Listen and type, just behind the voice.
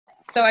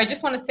So I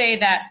just want to say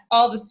that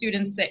all the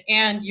students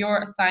and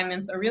your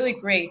assignments are really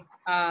great.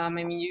 I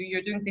mean,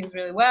 you're doing things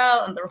really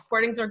well, and the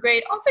recordings are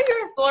great. Also,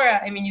 yours,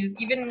 Laura. I mean,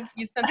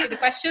 you sent me the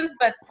questions,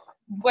 but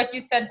what you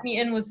sent me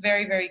in was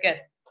very, very good.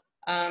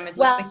 It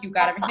looks like you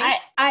got everything.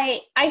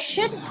 I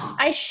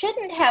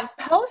shouldn't have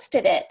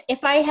posted it.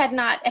 If I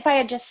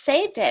had just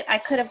saved it, I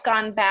could have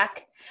gone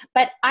back.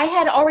 But I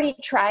had already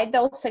tried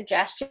those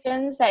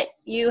suggestions that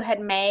you had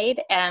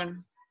made,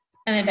 and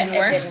it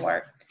didn't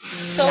work.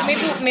 So no.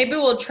 maybe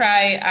we'll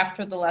try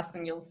after the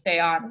lesson. You'll stay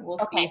on. We'll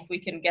see if we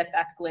can get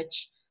that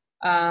glitch.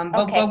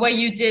 But what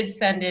you did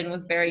send in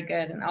was very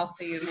good, and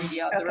also you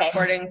the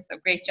recordings. So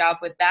great job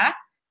with that.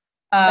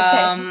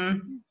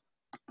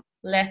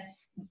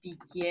 Let's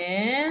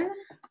begin.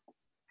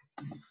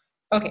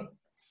 Okay,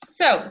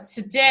 so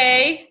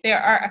today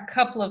there are a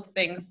couple of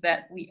things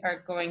that we are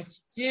going to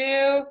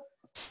do.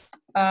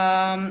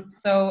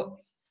 So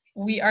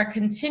we are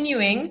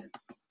continuing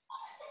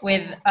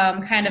with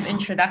kind of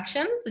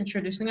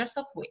introducing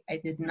ourselves. Wait, I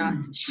did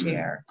not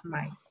share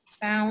my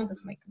sound of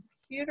my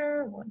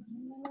computer. 1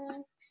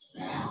 minute.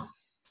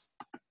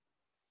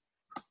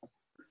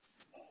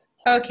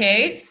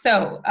 Okay,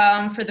 so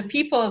for the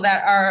people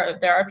there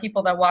are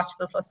people that watch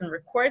this lesson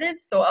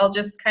recorded, so I'll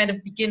just kind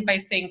of begin by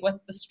saying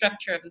what the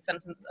structure of the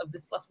sentence of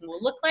this lesson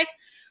will look like.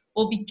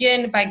 We'll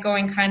begin by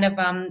going kind of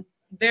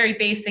very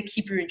basic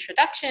Hebrew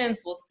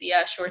introductions. We'll see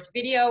a short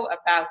video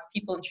about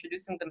people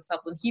introducing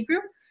themselves in Hebrew.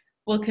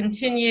 We'll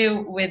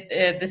continue with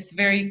this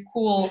very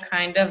cool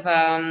kind of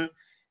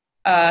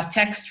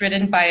text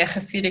written by a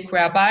Hasidic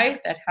rabbi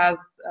that has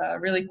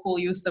really cool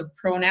use of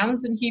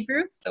pronouns in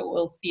Hebrew, so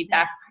we'll see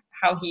that,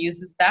 how he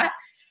uses that.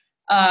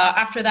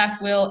 After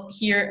that, we'll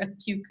hear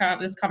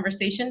this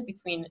conversation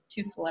between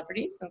two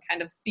celebrities and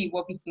kind of see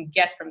what we can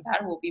get from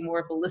that. It will be more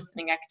of a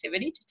listening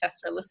activity to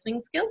test our listening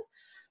skills.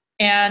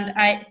 And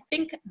I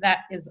think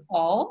that is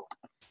all.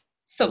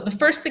 So the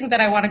first thing that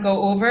I want to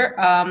go over,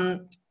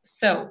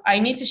 so I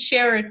need to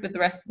share it with the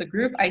rest of the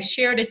group. I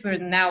shared it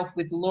now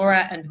with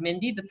Laura and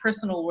Mindy, the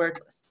personal word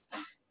list.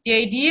 The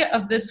idea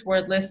of this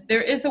word list,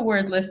 there is a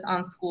word list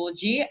on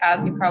Schoology,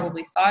 as you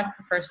probably saw, it's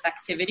the first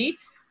activity.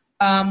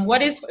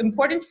 What is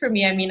important for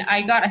me,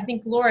 I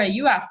think, Laura,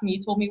 you asked me,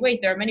 you told me,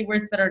 wait, there are many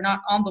words that are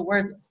not on the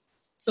word list.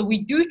 So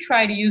we do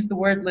try to use the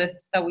word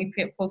list that we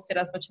posted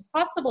as much as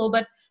possible,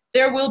 but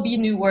there will be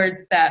new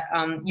words that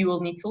you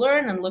will need to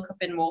learn and look up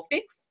in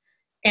Molfix.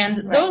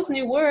 And those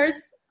new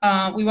words,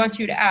 we want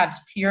you to add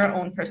to your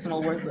own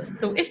personal word list.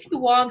 So if you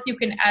want, you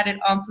can add it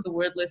onto the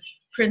word list,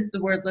 print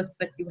the word list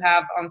that you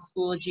have on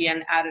Schoology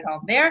and add it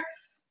on there.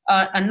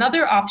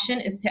 Another option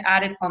is to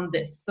add it on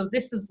this. So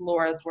this is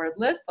Laura's word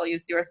list. I'll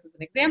use yours as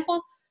an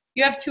example.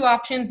 You have two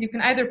options. You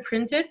can either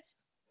print it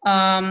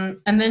and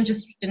then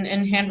just in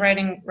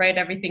handwriting write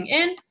everything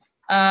in.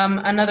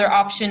 Another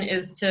option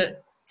is to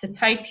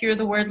type here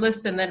the word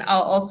list, and then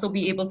I'll also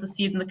be able to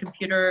see in the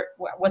computer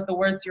what the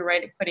words you're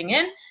putting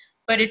in.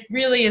 But it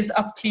really is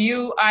up to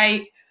you. At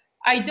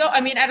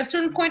a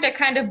certain point, I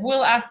kind of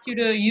will ask you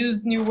to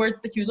use new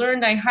words that you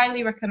learned. I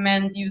highly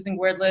recommend using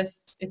word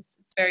lists. It's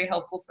very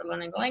helpful for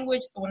learning the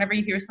language. So whenever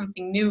you hear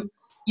something new,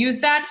 use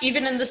that.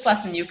 Even in this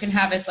lesson, you can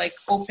have it like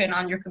open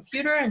on your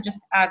computer and just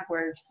add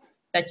words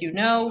that you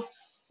know.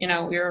 You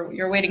know,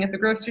 you're waiting at the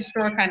grocery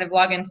store, kind of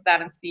log into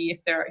that and see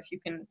if you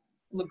can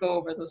go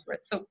over those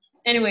words. So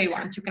any way you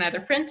want, you can either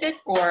print it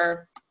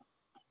or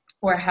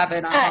have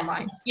it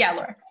online. Yeah,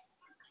 Laura.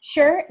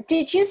 Sure.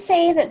 Did you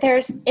say that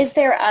is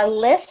there a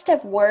list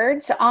of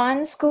words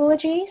on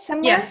Schoology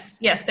somewhere?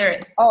 Yes, there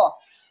is. Oh,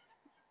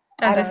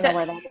 as I don't know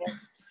where that is.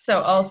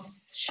 So I'll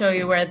show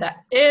you where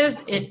that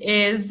is. It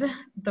is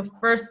the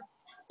first,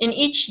 in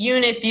each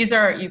unit,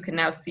 you can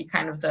now see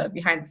kind of the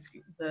behind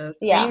the screens.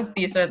 Yeah.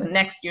 These are the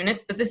next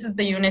units, but this is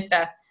the unit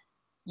that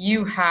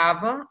you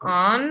have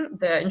on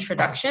the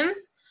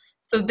introductions.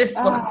 So this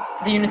one,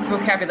 the unit's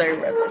vocabulary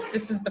word list.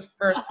 This is the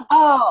first.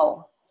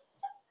 Oh.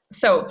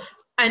 So,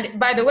 and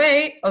by the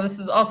way, this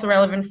is also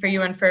relevant for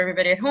you and for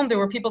everybody at home. There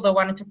were people that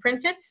wanted to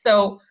print it.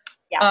 So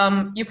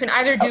you can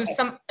either do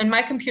in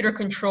my computer,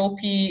 Control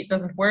P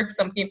doesn't work.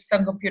 Some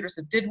computers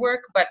it did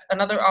work, but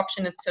another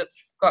option is to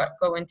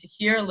go into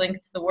here, link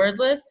to the word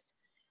list,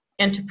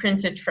 and to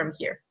print it from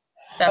here.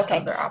 That's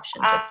another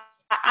option.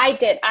 I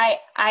did.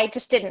 I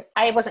just didn't.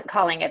 I wasn't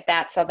calling it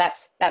that, so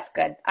that's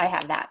good. I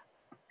have that.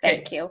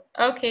 Thank you.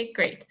 Okay,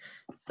 great.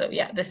 So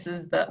yeah, this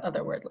is the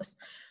other word list.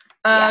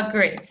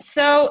 Great.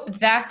 So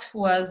that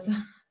was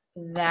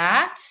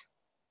that.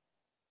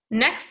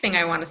 Next thing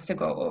I want us to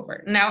go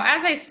over. Now,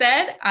 as I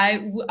said,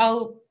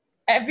 I'll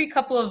every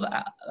couple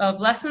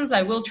of lessons,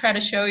 I will try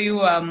to show you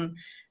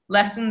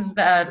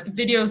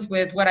videos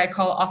with what I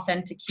call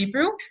authentic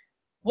Hebrew.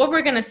 What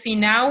we're going to see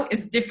now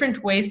is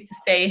different ways to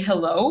say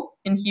hello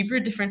in Hebrew,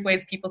 different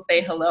ways people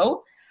say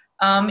hello.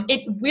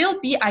 It will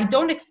be, I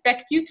don't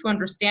expect you to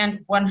understand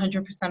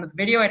 100% of the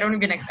video.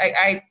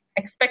 I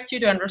expect you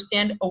to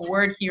understand a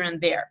word here and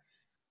there.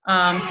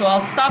 So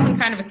I'll stop and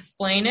kind of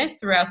explain it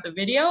throughout the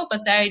video,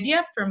 but the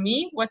idea for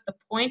me, what the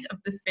point of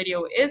this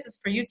video is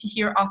for you to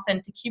hear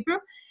authentic Hebrew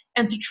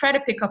and to try to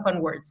pick up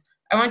on words.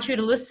 I want you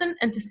to listen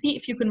and to see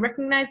if you can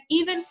recognize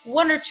even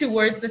one or two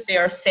words that they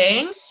are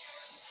saying.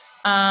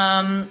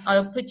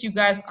 I'll put you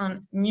guys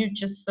on mute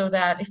just so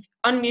that if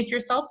unmute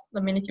yourselves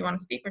the minute you want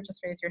to speak, or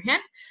just raise your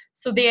hand.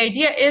 So the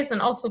idea is,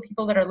 and also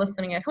people that are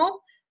listening at home,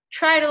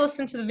 try to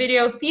listen to the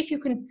video, see if you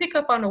can pick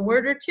up on a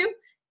word or two,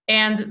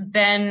 and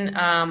then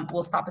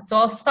we'll stop it. So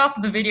I'll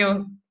stop the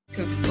video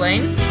to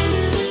explain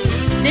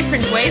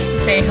different ways to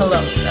say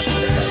hello. That's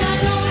what it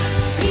says.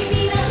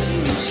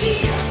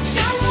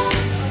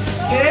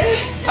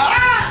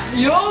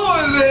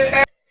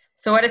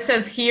 So what it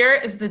says here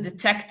is the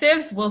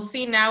detectives. We'll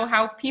see now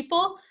how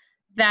people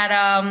that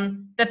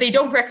that they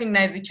don't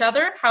recognize each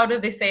other, how do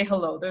they say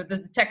hello? They're the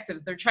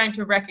detectives. They're trying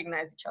to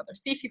recognize each other.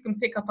 See if you can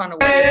pick up on a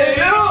word.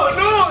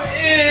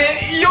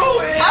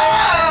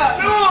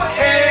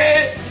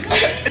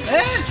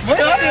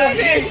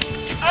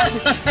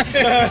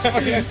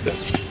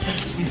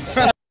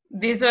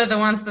 These are the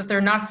ones that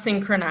they're not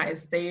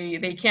synchronized.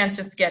 They can't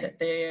just get it.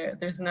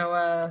 There's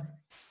no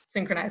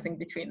synchronizing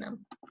between them.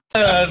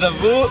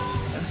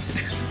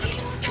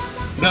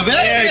 דבר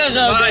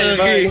ככה,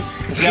 אחי.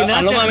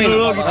 אני לא מאמין.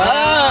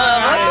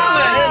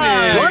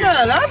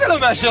 בוא'נה, למה אתה לא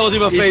מאשר אותי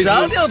בפייסבוק?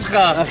 השארתי אותך.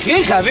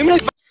 אחי, חייבים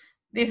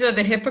These are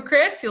the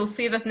hypocrites. You'll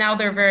see that now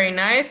they're very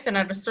nice, and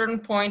at a certain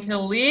point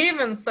he'll leave,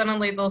 and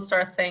suddenly they'll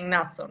start saying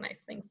not so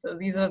nice things. So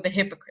these are the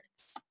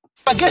hypocrites.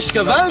 נפגש,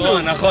 קבענו.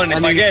 נכון,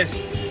 נפגש.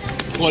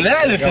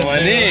 חולה עליך. גם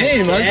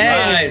אני.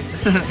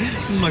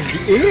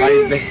 מגעיל.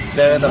 אני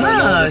בסרט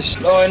ממש.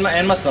 לא,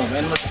 אין מצב,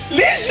 אין מצב.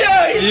 לישי!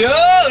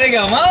 יואו,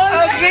 רגע,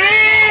 מה?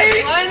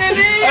 אחי! מה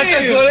העניינים? אתה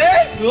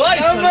קולט? וואי,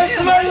 כמה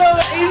זמן לא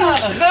ראינו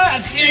אותך,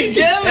 אחי,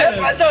 גבר!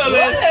 איפה אתה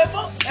הולך?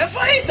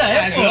 איפה היית?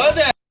 אני לא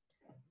יודע.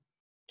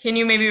 Can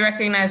you maybe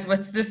recognize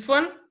what's this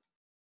one? It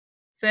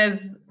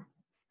says,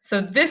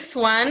 so this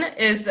one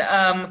is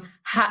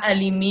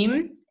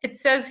ha'alimim, it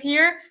says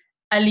here.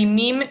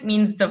 Alimim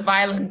means the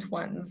violent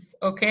ones,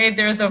 okay?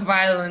 They're the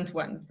violent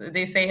ones.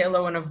 They say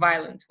hello in a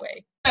violent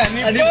way.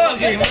 אני פה,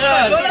 אחי,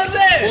 מה?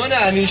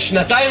 בוא'נה, אני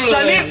שנתיים לא...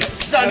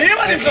 שנים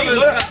אני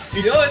מחבר אותך.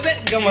 יואו, איזה...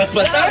 גם את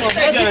פתחת,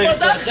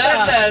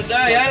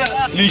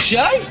 יאללה. לישי?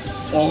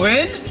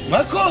 אורן?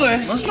 מה קורה?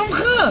 מה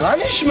שלומך? מה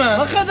נשמע?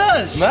 מה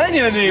חדש? מה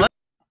העניינים?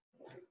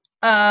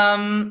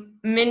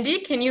 Mindy,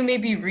 can you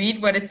maybe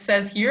read what it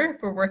says here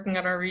if we're working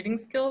on our reading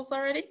skills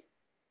already?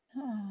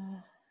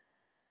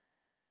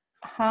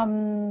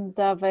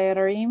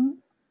 Hamdaverim.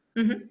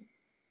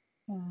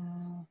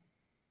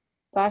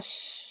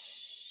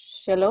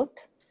 Bashelot.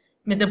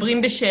 Medabrim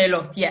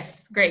b'she'elot.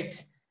 Yes,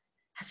 great.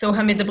 So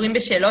hamedabrim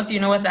b'she'elot, do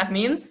you know what that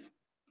means?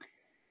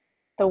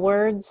 The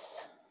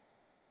words.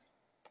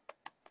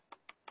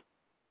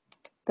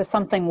 The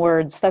something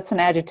words. That's an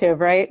adjective,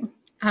 right?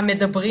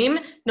 Hamedabrim.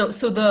 No,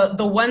 so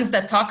the ones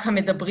that talk,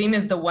 hamedabrim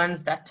is the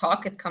ones that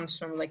talk. It comes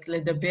from like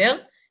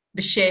ledaber.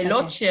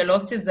 B'she'elot,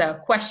 she'elot is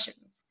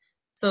questions.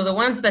 So the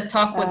ones that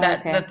talk with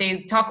that they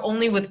talk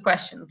only with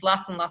questions,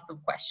 lots and lots of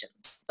questions.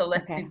 So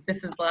let's see, this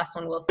is the last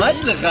one we'll see. מה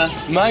אצלך?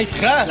 מה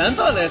איתך? לאן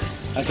אתה הולך?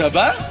 אתה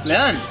בא?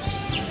 לאן?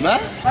 מה?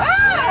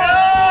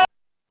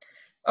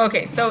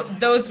 Okay, so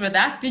those were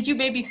that. Did you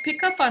maybe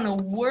pick up on a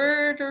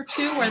word or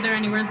two? Were there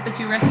any words that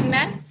you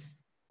recognize?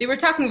 They were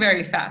talking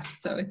very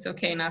fast, so it's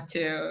okay not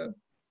to.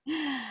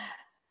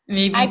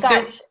 Maybe I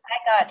got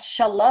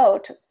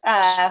shalot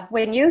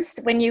when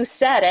you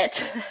said it,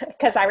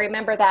 because I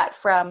remember that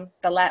from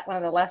one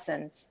of the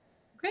lessons.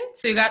 Great.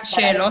 So you got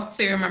she'elot, so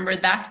you remember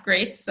that.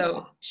 Great. So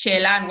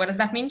she'ela, and what does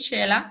that mean?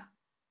 She'ela.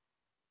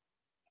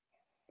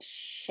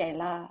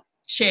 She'ela.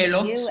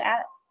 She'elot.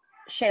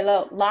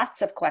 She'elot.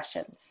 Lots of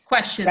questions.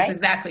 Questions, right?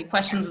 Exactly.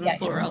 Questions in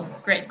plural.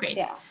 Great.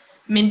 Yeah.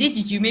 Mindy,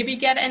 did you maybe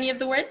get any of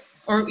the words,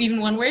 or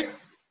even one word?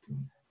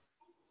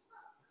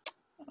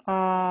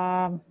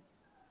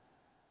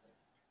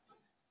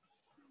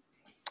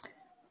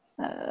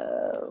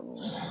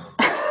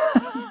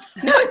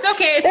 No, it's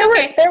okay. It's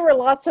okay. There were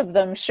lots of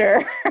them, sure.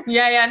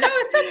 Yeah. No,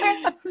 it's okay.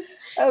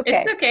 Okay.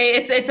 It's okay.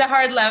 It's a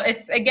hard level.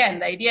 It's, again,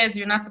 the idea is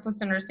you're not supposed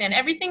to understand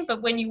everything,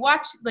 but when you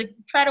watch, like,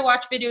 try to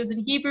watch videos in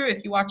Hebrew.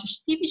 If you watch a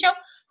TV show,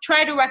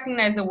 try to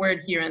recognize a word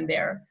here and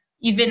there.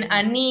 Even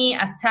ani,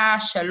 ata,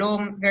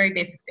 shalom, very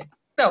basic things.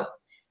 So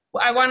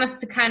I want us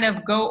to kind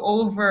of go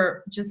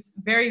over just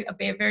a very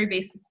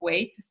basic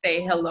way to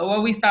say hello.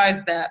 What we saw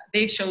is that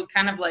they showed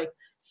kind of like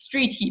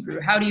street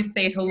Hebrew. How do you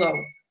say hello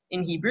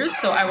in Hebrew?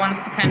 So I want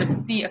us to kind of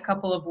see a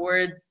couple of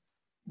words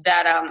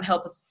that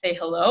help us to say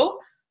hello.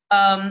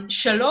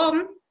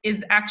 Shalom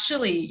is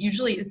actually,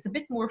 usually it's a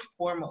bit more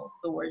formal,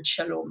 the word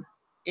shalom.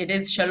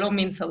 Shalom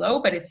means hello,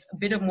 but it's a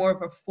bit more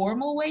of a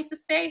formal way to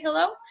say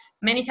hello.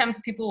 Many times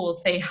people will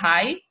say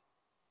hi.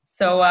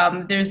 So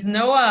there's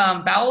no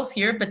vowels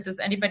here, but does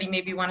anybody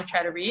maybe want to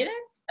try to read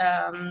it?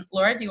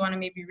 Laura, do you want to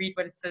maybe read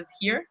what it says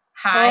here?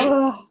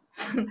 Hi.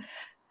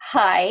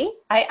 Hi.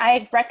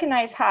 I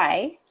recognize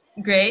hi.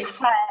 Great.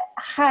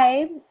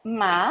 Hi,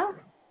 ma.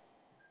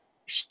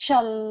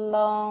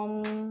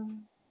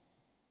 Shalom.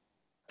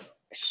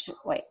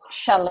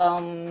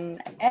 Shalom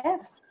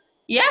F.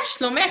 Yeah,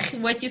 shlomech.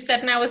 What you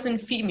said now is in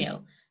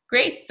female.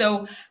 Great.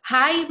 So,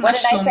 hi, What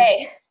did I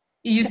say?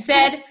 You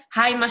said,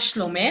 hi,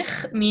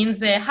 mashlomech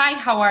means, hi,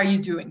 how are you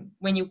doing?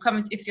 When you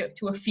come if you're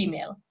to a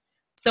female.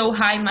 So,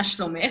 hi,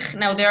 mashlomech.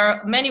 Now, there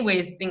are many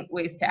ways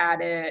to add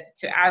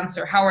to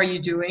answer, how are you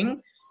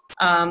doing?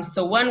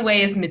 So one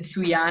way is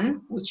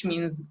mitsuyan, which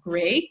means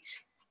great.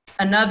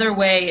 Another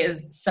way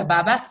is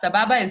sababa.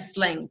 Sababa is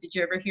slang. Did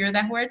you ever hear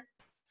that word?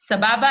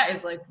 Sababa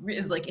is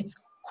like it's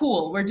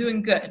cool. We're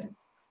doing good.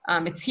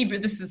 It's Hebrew.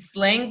 This is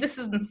slang. This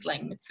isn't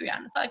slang.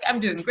 Mitsuyan. It's like I'm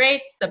doing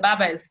great.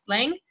 Sababa is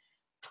slang.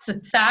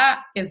 Ptsatsa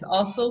is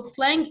also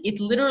slang. It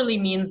literally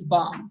means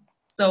bomb.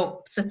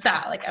 So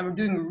ptsatsa, like I'm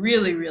doing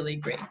really, really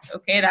great.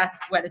 Okay,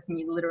 that's what it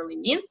literally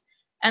means.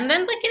 And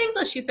then like in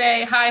English, you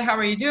say, hi, how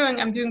are you doing?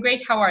 I'm doing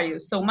great. How are you?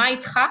 So ma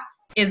itcha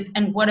is,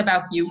 and what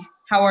about you?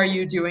 How are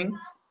you doing?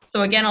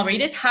 So again, I'll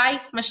read it. Hi,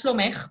 ma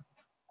shlomech?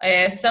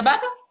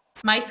 Sababa,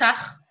 ma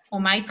itach, or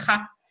ma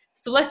itcha.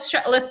 So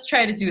let's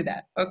try to do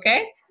that,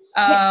 okay?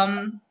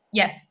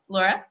 Yes,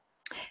 Laura?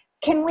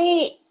 Can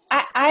we,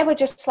 I would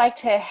just like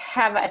to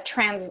have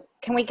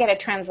can we get a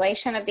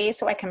translation of these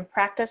so I can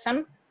practice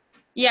them?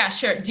 Yeah,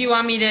 sure. Do you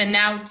want me to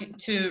now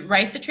to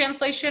write the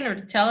translation or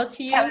to tell it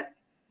to you?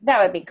 That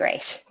would be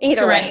great.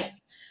 Either way.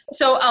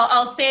 So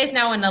I'll say it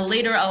now, and then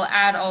later I'll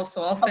add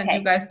also. I'll send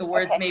you guys the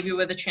words maybe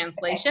with a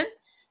translation. Okay.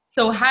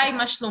 So hi,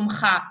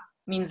 mashlomcha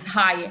means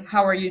hi,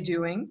 how are you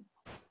doing?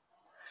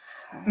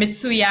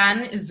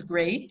 Mitsuyan is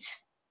great.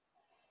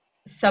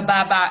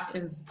 Sababa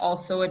is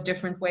also a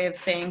different way of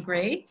saying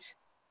great.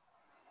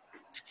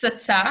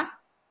 Ptsatsa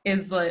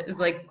is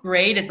like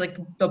great. It's like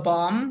the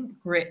bomb,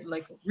 great,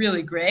 like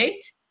really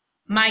great.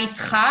 Ma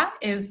itcha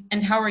is,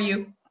 and how are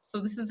you? So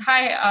this is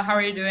hi, how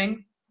are you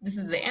doing? This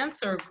is the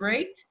answer,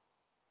 great.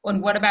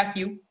 And what about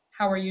you?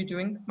 How are you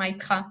doing? Ma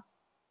itcha.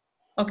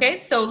 Okay,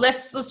 so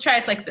let's try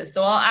it like this.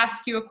 So I'll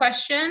ask you a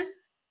question,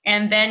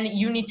 and then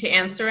you need to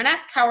answer and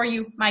ask, how are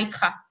you? Ma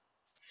itcha.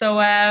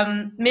 So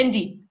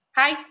Mindy,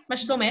 hi, ma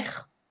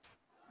shlomech?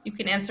 You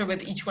can answer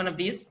with each one of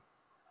these.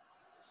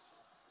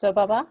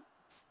 Sababa.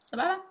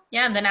 Sababa.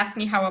 Yeah, and then ask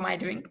me, how am I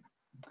doing?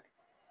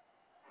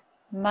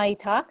 Ma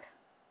itach.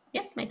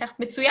 Yes, ma itach.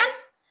 Mitsuyan.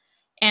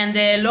 And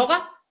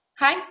Laura,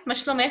 hi, ma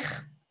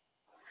shlomech?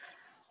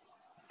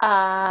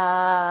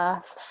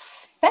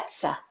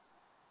 Fetza.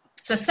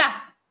 Ptsatsa.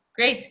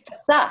 Great.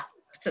 Ptsatsa.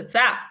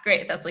 Ptsatsa.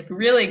 Great. That's like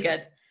really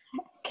good.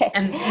 Okay.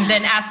 And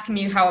then ask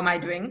me, how am I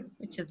doing?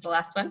 Which is the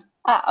last one.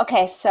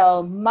 Okay,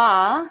 so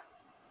ma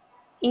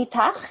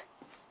itach.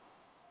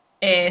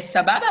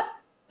 Sababa.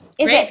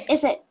 Is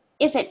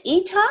it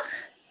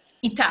itach?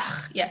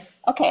 Itach,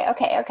 yes. Okay.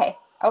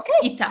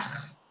 Itach.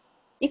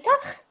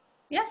 Itach?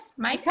 Yes,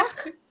 my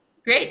itach.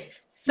 Great.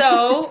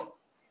 So,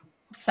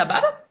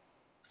 sababa.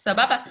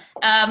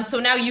 So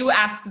now you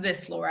ask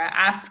this, Laura.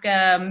 Ask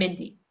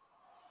Mindy.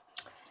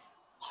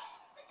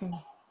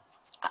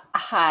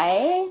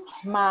 Hi,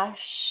 ma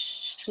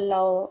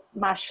shlomech.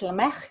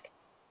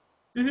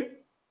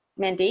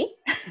 Mindy.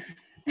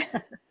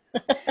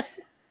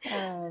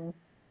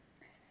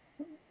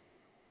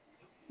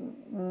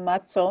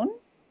 Matzon.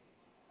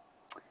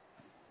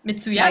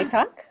 Mitsuyan.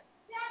 Maitach.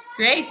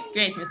 Great.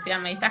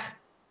 Mitsuyan, maitach.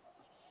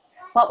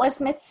 What was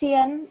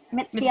mitzian?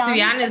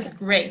 Mitsuyan is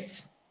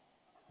great.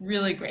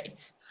 Really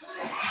great.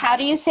 How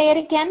do you say it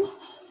again?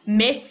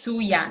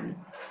 Mitsuyan.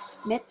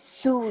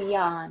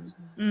 Mitsuyan.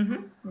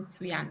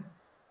 Mitsuyan.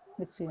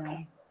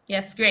 Mitsuyan.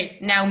 Yes,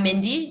 great. Now,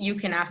 Mindy, you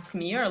can ask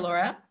me or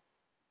Laura.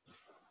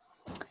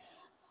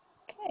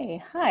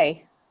 Okay.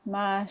 Hi.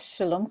 Ma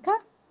shalomka?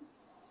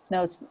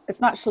 No, it's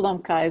not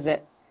shalomka, is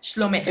it?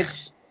 Shlomech.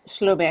 It's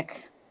shlomech.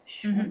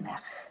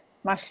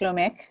 Ma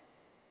shlomech.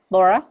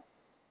 Laura?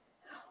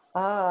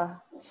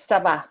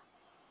 Sababa.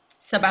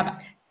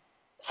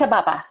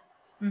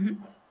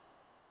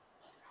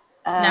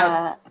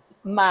 Now,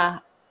 ma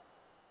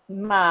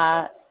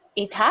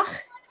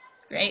itach.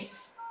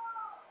 Great.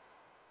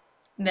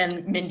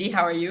 Then Mindy,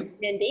 how are you?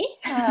 Mindy?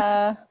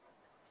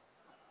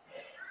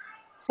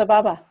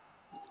 Sababa.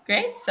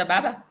 Great,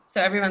 sababa.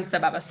 So everyone's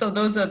sababa. So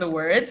those are the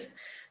words.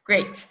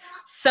 Great.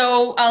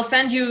 So I'll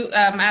send you,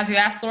 as you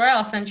asked, Laura,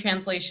 I'll send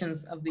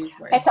translations of these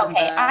words. It's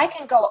okay. I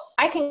can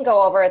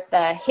go over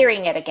the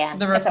hearing it again.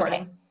 The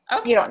recording. It's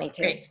okay. You don't need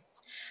to. Great.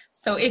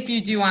 So if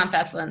you do want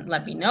that,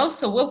 let me know.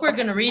 So what we're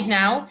going to read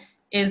now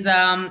is,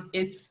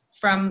 it's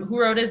from, who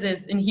wrote it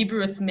is in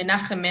Hebrew, it's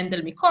Menachem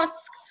Mendel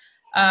Mikotsk.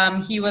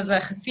 He was a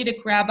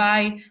Hasidic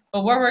rabbi,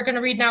 but what we're going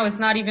to read now is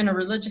not even a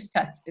religious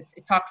text.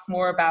 It talks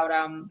more about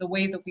the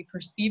way that we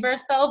perceive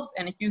ourselves,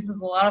 and it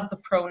uses a lot of the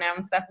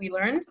pronouns that we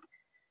learned.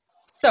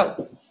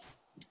 So,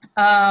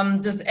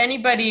 does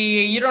anybody,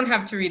 you don't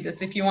have to read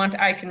this. If you want,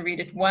 I can read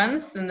it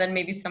once, and then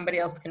maybe somebody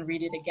else can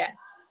read it again.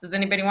 Does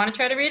anybody want to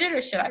try to read it,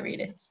 or should I read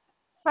it?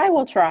 I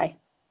will try.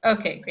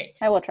 Okay, great.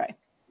 I will try.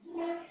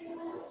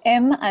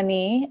 Em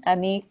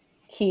ani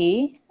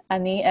ki,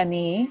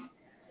 ani,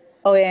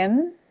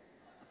 oem,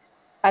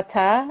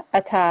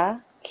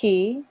 ata,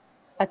 ki,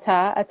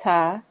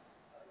 ata,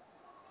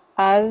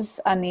 az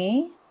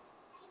ani,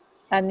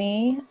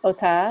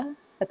 ota,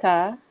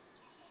 ata,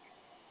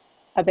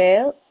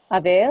 avel,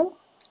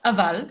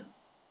 Aval.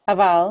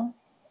 אבל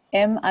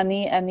אם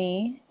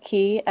אני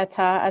כי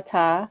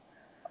אתה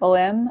או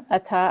אם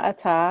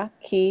אתה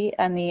כי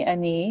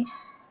אני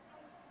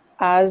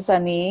אז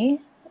אני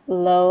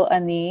לא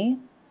אני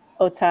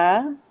אותה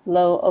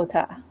לא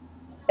אותה.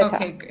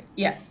 Okay, great.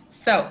 Yes.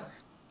 So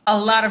a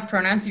lot of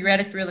pronouns. You read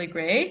it really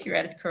great. You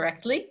read it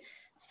correctly.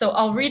 So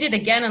I'll read it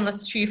again and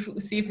let's see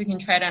if we can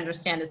try to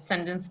understand it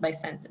sentence by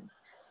sentence.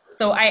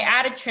 So I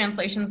added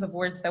translations of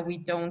words that we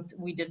didn't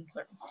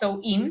learn. So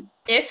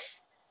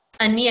if,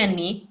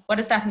 ani, what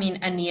does that mean?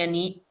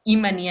 Ani,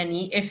 im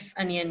ani, if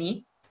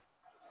ani.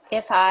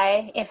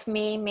 If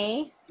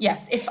me.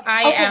 Yes, if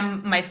I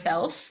am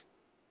myself,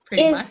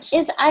 pretty much.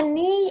 Is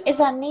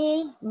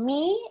ani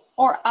me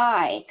or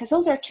I? Because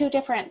those are two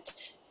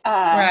different.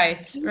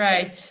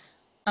 Right.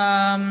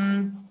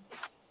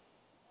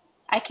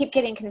 I keep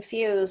getting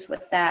confused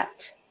with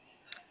that.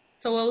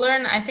 So we'll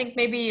learn, I think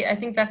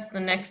that's the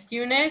next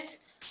unit.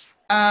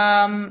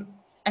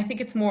 I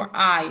think it's more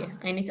I.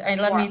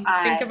 Let me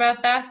think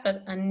about that,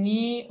 but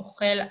ani,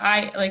 ochel,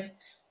 I, like,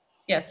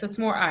 yeah, so it's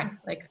more I.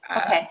 Like,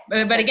 okay.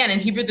 But again, in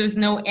Hebrew, there's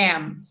no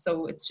am.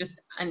 So it's just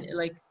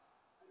like,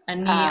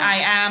 ani, I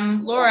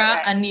am Laura,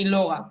 right. Ani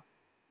Laura.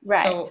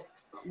 Right, so,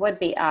 would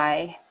be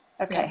I.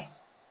 Okay.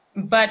 Yes.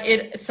 But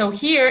so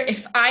here,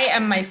 if I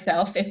am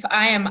myself, if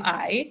I am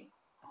I,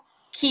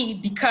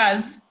 ki,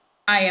 because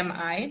I am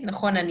I,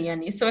 nachon ani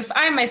ani. So if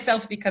I am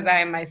myself because I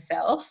am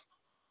myself,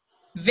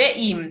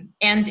 ve'im,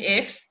 and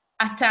if,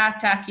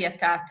 ata ki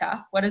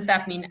ata. What does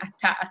that mean?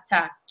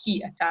 Ata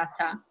ki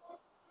ata.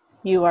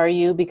 You are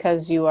you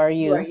because you are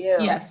you. You are you.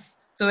 Yes.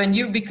 So and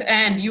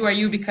you are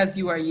you because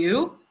you are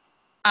you.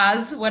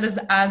 As, what does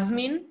as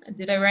mean?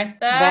 Did I write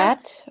that?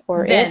 That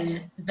or then,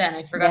 it. Then,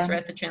 I forgot to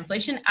write the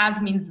translation. As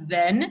means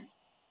then.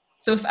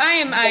 So if I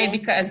am I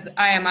because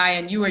I am I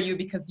and you are you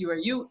because you are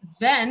you,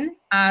 then,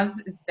 as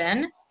is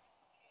then.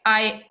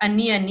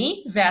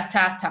 Ani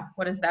ve'atata.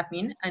 What does that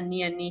mean?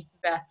 Ani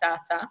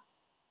ve'atata.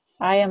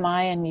 I am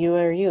I and you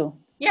are you.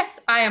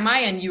 Yes, I am I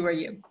and you are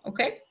you.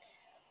 Okay?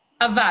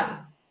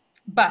 Aval.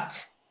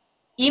 But.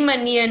 Im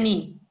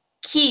ani.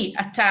 Ki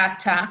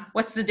ata.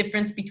 What's the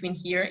difference between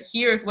here?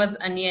 Here it was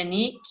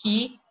ani,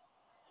 ki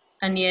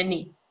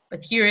ani.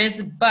 But here it's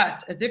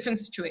but, a different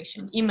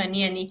situation. Im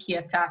ani ki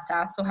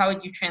ata. So how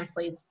would you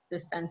translate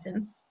this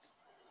sentence?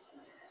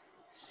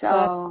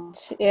 So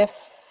but if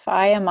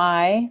I am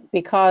I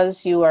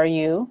because you are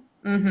you.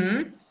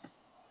 Mm-hmm.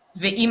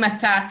 Ve'im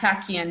ata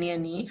ki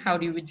ani. How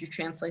would you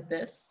translate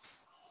this?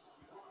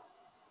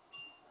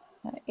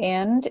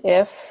 And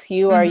if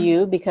you are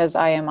you because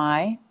I am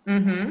I.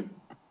 Mm-hmm.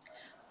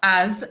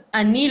 As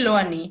ani lo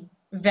ani,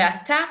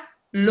 ve'ata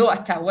lo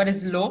ata. What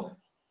is lo?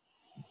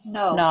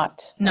 No.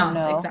 Not,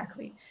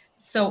 exactly.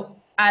 So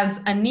as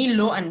ani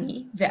lo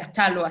ani,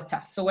 ve'ata lo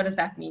ata. So what does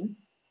that mean?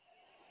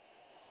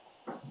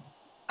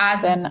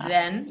 As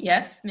then,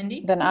 yes,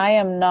 Mindy? Then I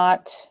am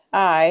not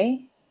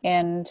I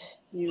and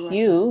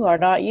you are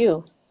not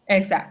you.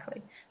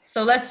 Exactly.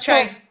 So let's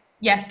try.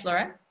 Yes,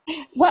 Laura?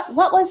 What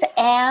was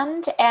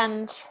and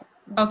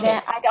okay.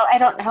 Then, I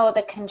don't know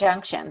the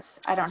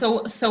conjunctions. I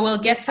don't. So we'll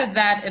get to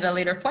that at a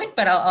later point,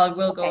 but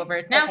we'll go over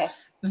it now.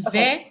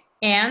 Ve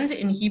and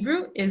in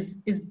Hebrew is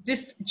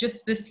this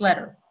just this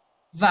letter,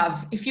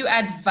 vav. If you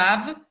add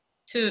vav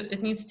to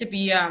it, needs to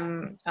be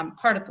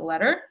part of the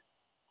letter.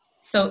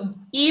 So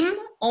im,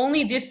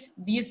 only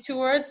these two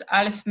words,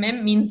 aleph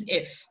mem, means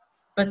if,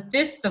 but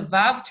the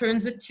vav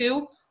turns it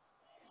to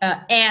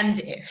and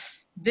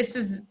if. This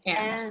is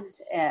and. And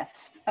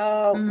if.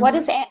 What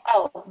is and?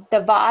 Oh,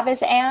 the vav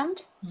is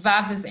and?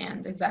 Vav is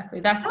and,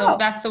 exactly.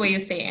 That's the way you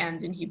say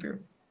and in Hebrew.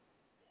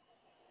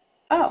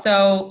 Oh.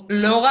 So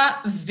Laura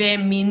ve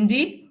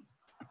Mindy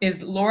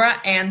is Laura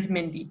and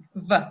Mindy.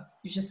 V.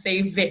 You just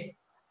say ve.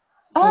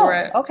 Oh,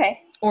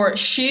 okay. Or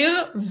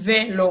Shir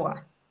ve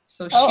Laura.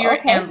 So Shir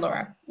and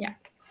Laura. Yeah.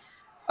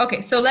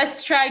 Okay, so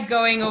let's try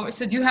going over.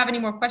 So do you have any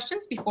more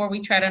questions before we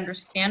try to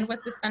understand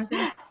what this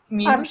sentence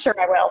means? I'm sure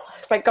I will,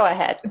 but go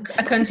ahead.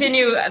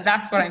 Continue.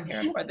 That's what I'm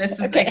here for. This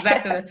is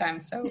exactly the time.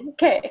 So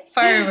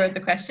fire with the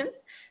questions.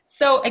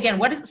 So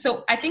again,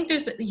 so I think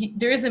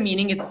there is a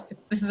meaning.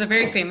 This is a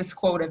very famous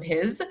quote of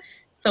his.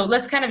 So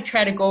let's kind of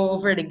try to go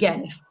over it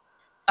again.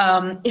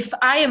 If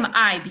I am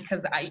I,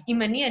 because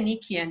im ani ani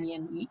ki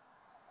ani,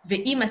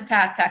 ve'im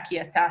ata ki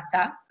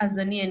ata, az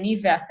ani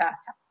ve'ata.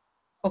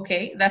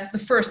 Okay, that's the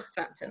first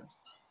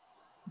sentence.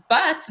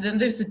 But then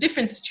there's a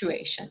different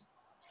situation.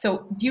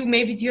 So do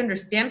you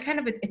understand kind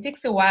of, it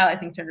takes a while, I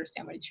think, to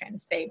understand what he's trying to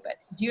say, but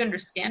do you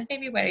understand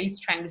maybe what he's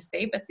trying to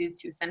say about these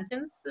two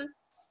sentences?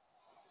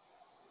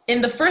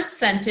 In the first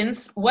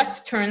sentence,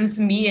 what turns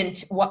me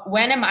into,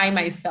 when am I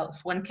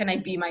myself? When can I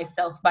be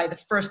myself by the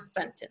first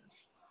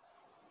sentence?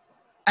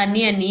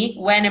 Ani,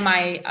 when am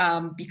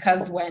I,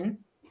 because when?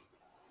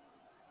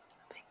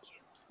 Thank you.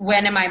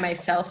 When am I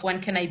myself?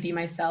 When can I be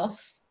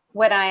myself?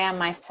 When I am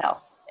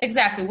myself.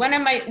 Exactly. When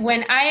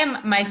I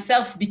am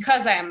myself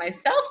because I am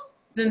myself,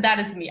 then that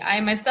is me. I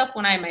am myself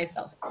when I am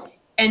myself.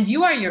 And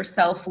you are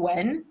yourself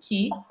when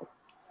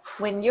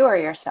you are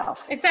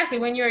yourself. Exactly,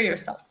 when you are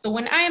yourself. So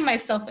when I am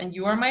myself and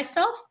you are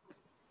myself,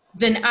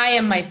 then I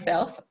am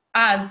myself.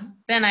 As,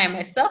 then I am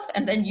myself,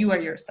 and then you are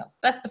yourself.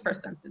 That's the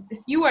first sentence. If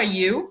you are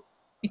you,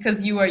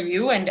 because you are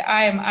you, and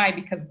I am I,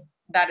 because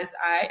that is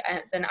I,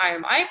 and then I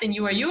am I, then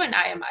you are you, and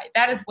I am I.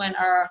 That is when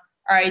our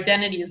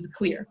identity is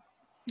clear.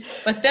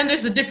 But then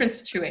there's a different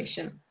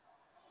situation.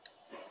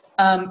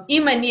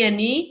 Im ani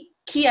ani,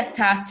 ki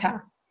ata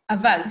ata.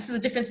 Aval, this is a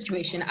different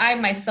situation. I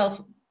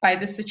myself, by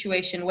this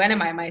situation, when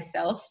am I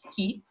myself?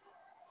 Ki.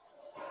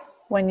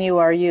 When you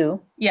are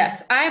you.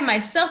 Yes, I am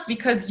myself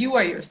because you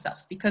are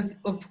yourself. Because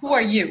of who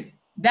are you?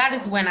 That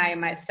is when I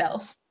am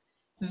myself.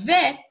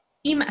 Ve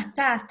im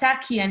ata ata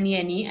ki ani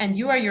ani, and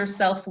you are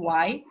yourself.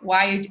 Why?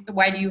 Why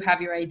do you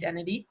have your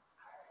identity?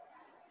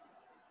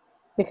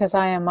 Because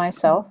I am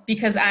myself.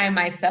 Because I am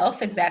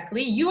myself,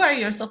 exactly. You are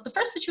yourself. The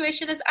first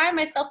situation is I am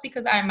myself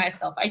because I am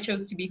myself. I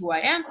chose to be who I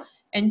am.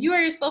 And you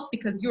are yourself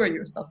because you are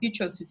yourself. You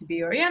chose to be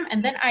who I am.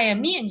 And then I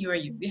am me and you are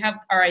you. We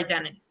have our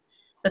identities.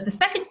 But the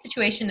second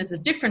situation is a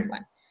different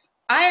one.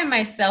 I am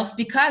myself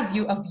because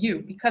of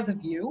you.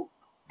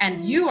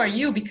 And you are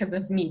you because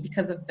of me,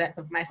 because of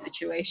my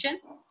situation.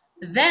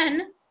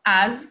 Then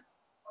as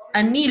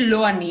ani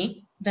lo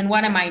ani, then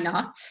what am I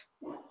not?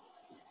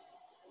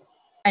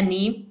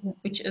 Ani,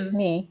 which is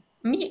me.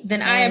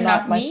 Then I am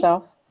not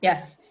myself. Me.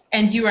 Yes,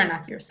 and you are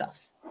not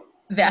yourself.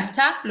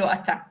 Ve'ata lo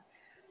ata.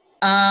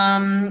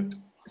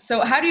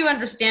 So how do you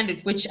understand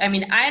it?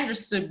 I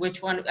understood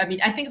which one.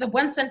 I think that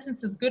one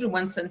sentence is good and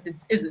one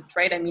sentence isn't,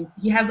 right?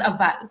 He has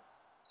aval.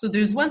 So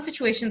there's one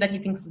situation that he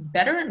thinks is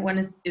better and one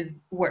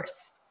is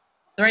worse.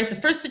 Right? The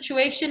first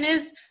situation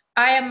is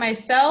I am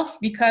myself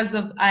because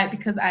I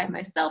am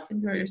myself,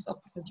 and you're yourself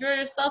because you're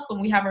yourself,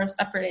 and we have our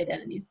separate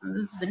identities.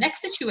 And the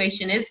next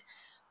situation is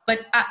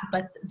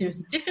but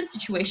there's a different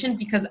situation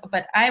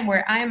but I am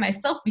where I am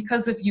myself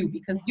because of you,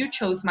 because you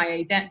chose my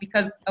identity,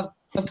 because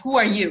of who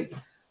are you.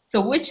 So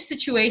which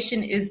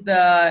situation is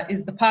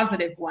the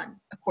positive one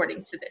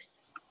according to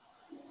this?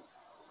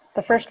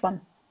 The first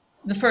one.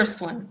 The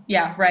first one,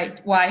 yeah, right.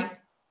 Why?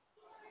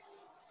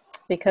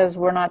 Because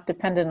we're not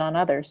dependent on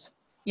others.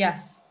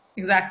 Yes,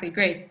 exactly.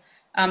 Great.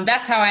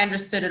 That's how I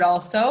understood it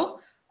also.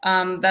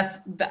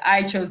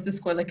 I chose this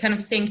quote, like kind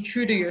of staying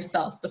true to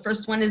yourself. The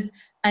first one is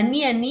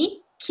ani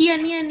ani ki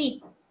ani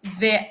ani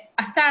ve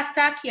ata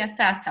ata ki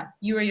ata ata.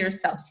 You are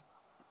yourself.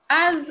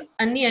 As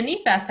ani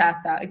ani ve ata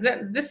ata.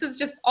 This is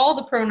just all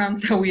the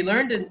pronouns that we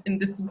learned in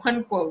this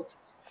one quote.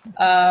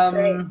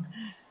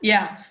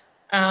 Yeah,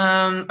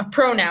 a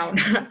pronoun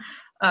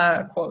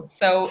quote.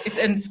 So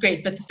it's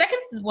great. But the second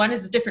one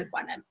is a different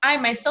one. I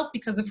myself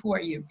because of who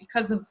are you,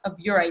 because of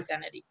your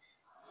identity.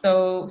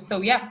 So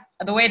yeah,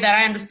 the way that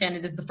I understand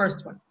it is the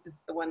first one,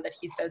 is the one that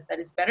he says that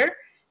is better.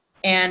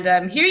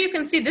 And here you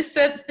can see this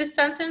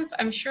sentence.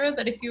 I'm sure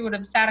that if you would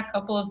have sat a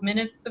couple of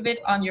minutes of it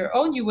on your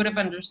own, you would have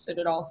understood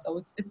it also.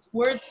 It's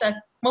words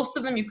that most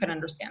of them you can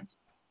understand.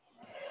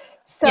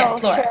 So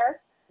yes, Laura.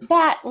 Sure.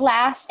 That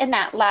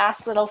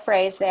last little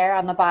phrase there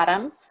on the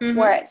bottom,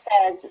 where it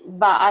says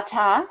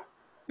va'ata.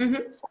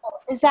 So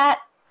is that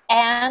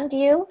and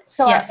you?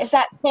 So yes. Is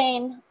that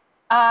saying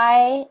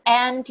I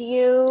and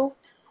you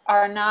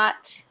are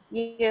not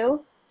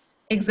you?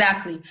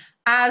 Exactly.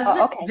 As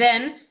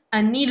then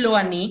ani lo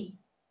ani.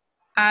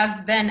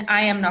 As then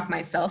I am not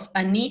myself.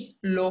 Ani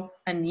lo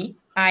ani.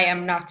 I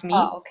am not me.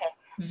 Oh, okay.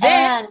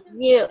 And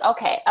you.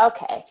 Okay.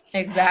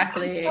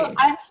 Exactly.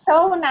 I'm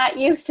so not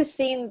used to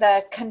seeing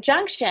the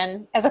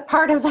conjunction as a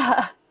part of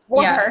the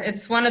word. Yeah,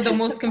 it's one of the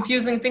most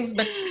confusing things,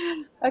 but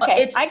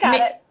okay, I got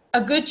it. A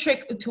good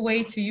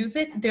way to use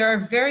it. There are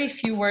very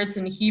few words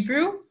in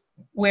Hebrew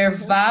where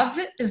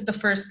vav is the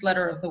first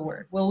letter of the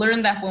word. We'll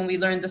learn that when we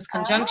learn this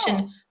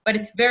conjunction, but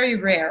it's very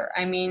rare.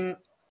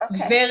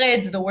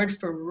 Vered, the word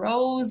for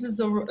rose, is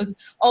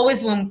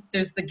always when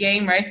there's the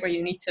game, right, where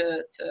you need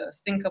to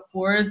think up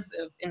words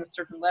in a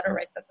certain letter,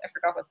 right? I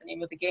forgot what the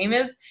name of the game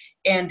is.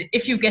 And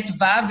if you get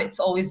vav, it's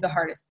always the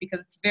hardest because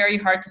it's very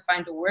hard to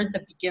find a word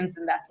that begins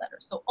in that letter.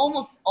 So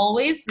almost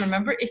always,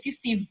 remember, if you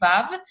see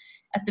vav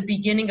at the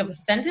beginning of a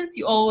sentence,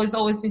 you always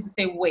need to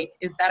say, wait,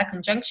 is that a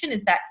conjunction?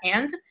 Is that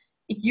and?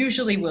 It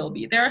usually will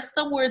be. There are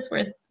some words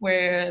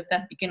where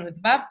that begin with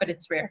vav, but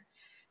it's rare.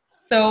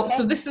 So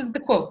this is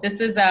the quote.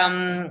 This is,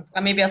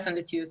 maybe I'll send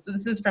it to you. So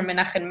this is from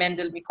Menachem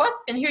Mendel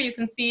Mikotsk, and here you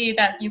can see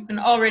that you can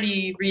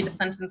already read a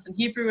sentence in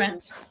Hebrew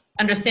and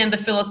understand the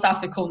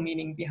philosophical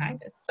meaning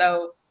behind it.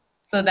 So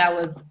that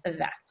was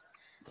that.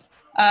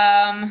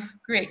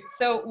 Great.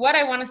 So what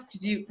I want us to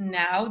do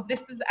now,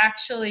 this is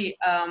actually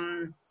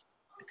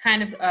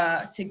kind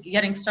of to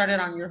getting started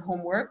on your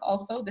homework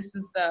also. This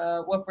is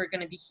what we're going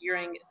to be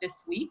hearing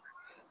this week.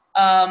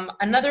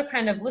 Another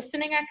kind of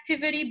listening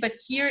activity, but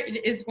here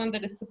it is one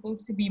that is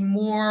supposed to be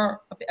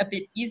a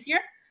bit easier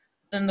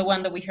than the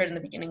one that we heard in the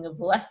beginning of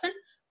the lesson.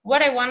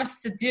 What I want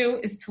us to do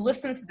is to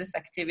listen to this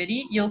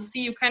activity. You'll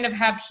see you kind of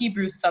have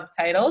Hebrew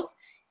subtitles.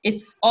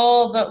 It's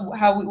all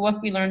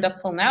what we learned up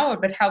till now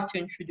about how to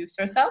introduce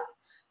ourselves.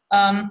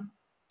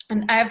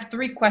 And I have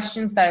 3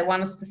 questions that I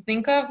want us to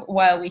think of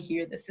while we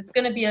hear this. It's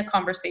going to be a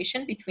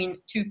conversation between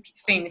 2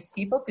 famous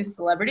people, 2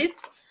 celebrities.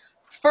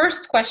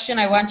 First question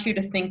I want you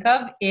to think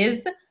of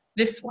is,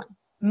 This one.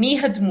 Mi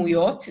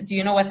hadmuyot. Do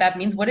you know what that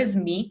means? What is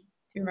mi? Do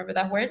you remember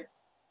that word?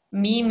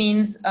 Mi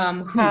means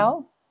who.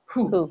 How?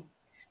 Who.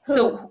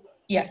 So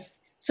yes.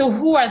 So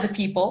who are the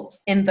people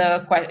in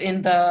the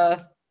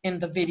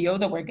video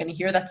that we're going to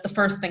hear? That's the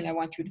first thing I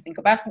want you to think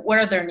about. What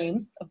are their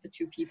names of the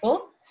two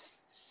people?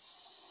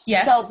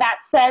 Yes. So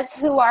that says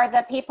who are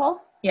the people?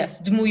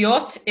 Yes.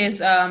 Dmuyot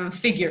is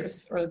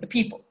figures or the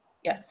people.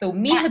 Yes. So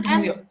mi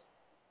hadmuyot.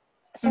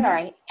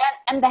 Sorry.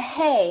 And the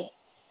hey,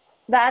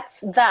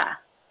 that's the.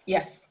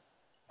 Yes.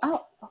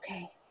 Oh,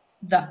 okay.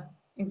 The.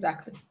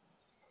 Exactly.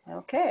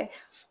 Okay.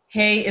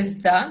 Hey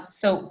is the.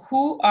 So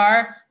who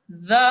are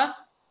the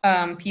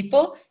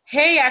people?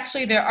 Hey,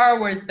 actually, there are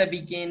words that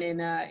begin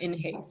in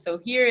hey. So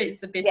here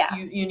it's a bit,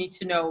 you need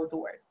to know the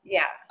word.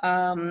 Yeah.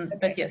 Okay.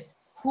 But yes,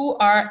 who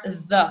are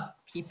the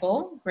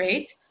people?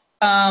 Great.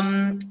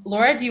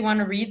 Laura, do you want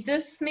to read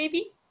this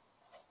maybe?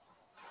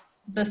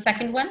 The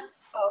second one?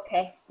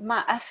 Okay.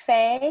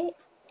 Ma'afe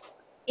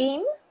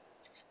im.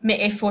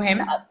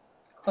 Me'efohem.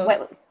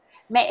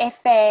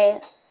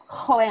 Me'efe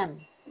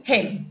choem.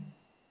 Him.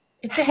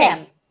 It's a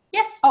him.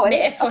 Yes. Oh, it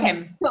is.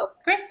 Okay. So,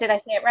 great. Did I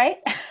say it right?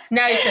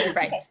 Now you said it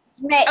right.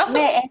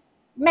 Okay.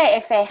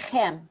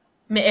 Me'efechem.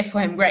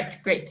 Me'efohem.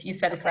 Great. You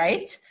said it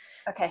right.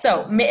 Okay.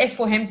 So,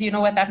 me'efohem, do you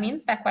know what that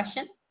means, that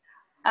question?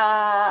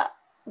 Where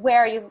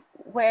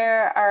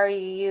are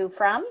you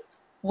from?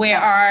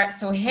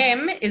 So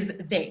him is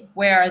they.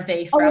 Where are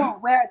they from? Oh, yeah.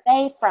 Where are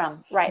they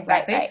from? Right,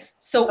 exactly. Right.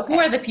 So who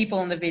are the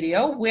people in the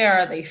video? Where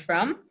are they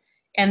from?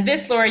 And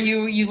this, Laura,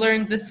 you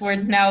learned this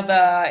word now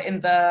in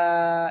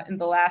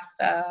the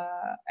last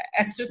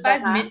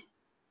exercise.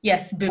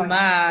 Yes,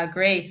 bima.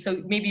 Great.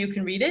 So maybe you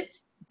can read it.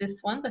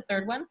 This one, the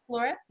third one,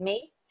 Laura.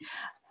 Me.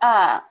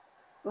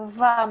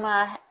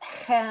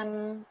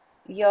 Vamachem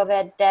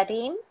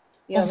yovedim.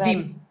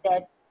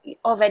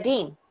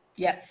 Ovedim.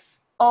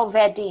 Yes.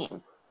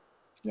 Ovedim.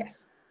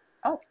 Yes.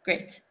 Oh,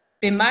 great.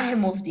 Bima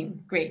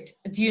hemovdim. Great.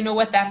 Do you know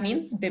what that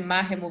means?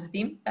 Bima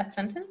hemovdim. That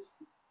sentence.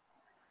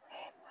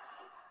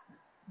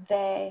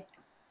 I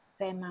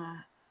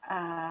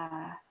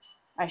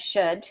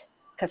should,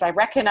 because I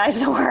recognize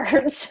the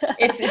words.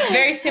 It's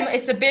very similar.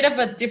 It's a bit of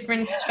a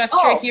different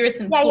structure. Here it's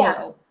in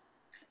plural.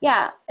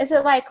 Yeah. Is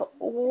it like,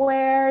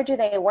 where do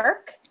they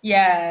work?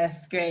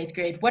 Yes. Great.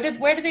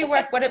 Where do they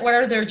work? What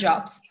are their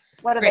jobs?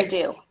 What do they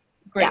do?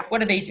 Great. Yeah.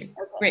 What do they do? Okay.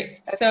 Great.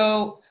 Okay.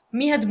 So,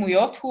 mi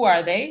hadmuyot, who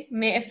are they?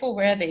 Me'efo,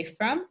 where are they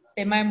from?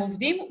 Bema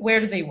movdim,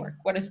 where do they work?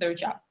 What is their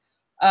job?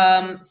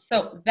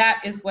 So that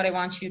is what I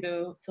want you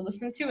to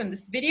listen to in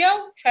this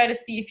video. Try to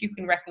see if you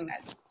can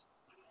recognize it.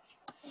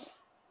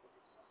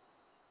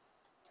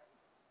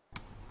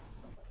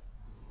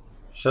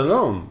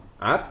 שלום,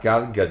 את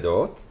גל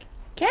גדות?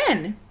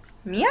 כן,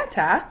 מי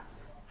אתה?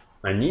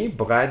 אני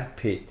ברד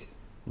פיט.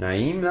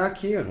 נעים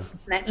להכיר.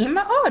 נעים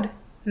מאוד.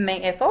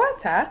 מאיפה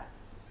אתה?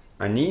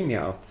 אני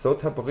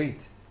מארצות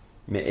הברית.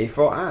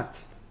 מאיפה את?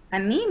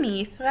 אני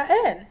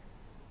מישראל.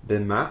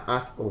 במה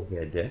את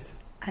עובדת?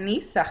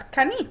 אני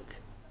שחקנית.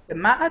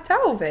 במה אתה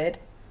עובד?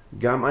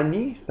 גם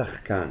אני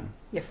שחקן.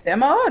 יפה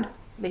מאוד.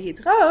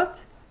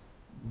 להתראות.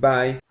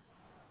 ביי.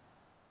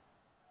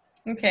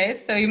 Okay,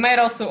 so you might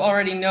also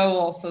already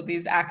know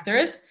these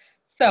actors.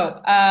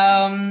 So,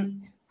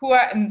 who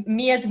are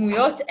mi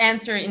hadmuyot?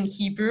 Answer in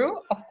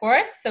Hebrew, of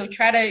course. So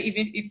try to,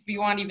 even if you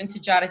want even to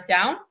jot it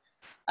down.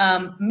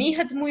 Mi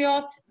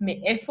hadmuyot,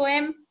 me'efo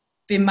hem,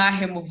 bima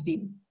hem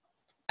uvdim.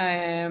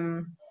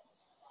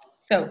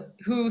 So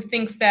who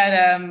thinks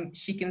that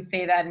she can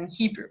say that in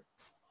Hebrew?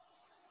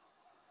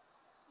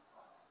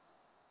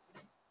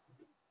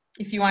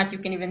 If you want, you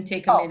can even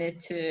take a minute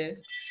to...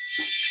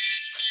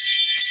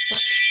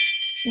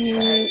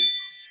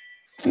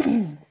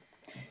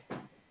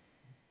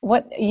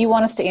 What you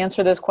want us to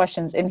answer those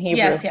questions in Hebrew?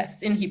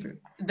 Yes, in Hebrew.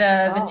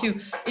 The two.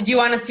 Do you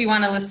want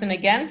to listen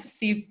again to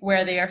see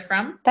where they are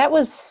from? That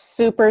was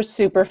super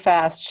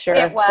fast. Sure.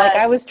 It was. Like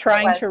I was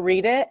trying to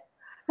read it.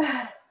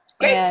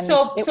 Great.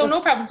 So no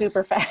problem.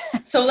 Super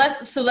fast. So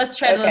let's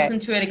try to listen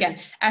to it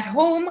again. At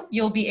home,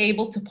 you'll be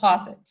able to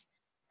pause it.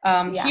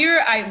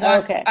 Here,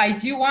 I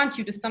do want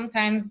you to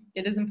sometimes.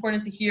 It is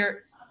important to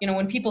hear. You know,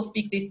 when people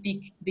speak, they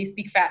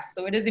speak fast.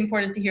 So it is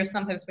important to hear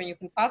sometimes when you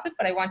can pause it,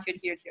 but I want you to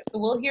hear it here. So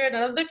we'll hear it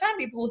another time.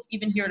 Maybe we'll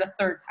even hear it a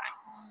third time.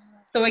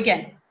 So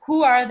again,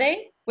 who are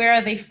they? Where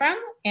are they from?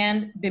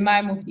 And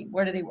bima muvdim,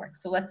 where do they work?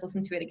 So let's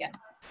listen to it again.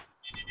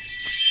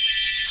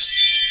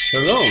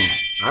 שלום,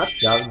 את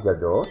גל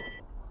גדות?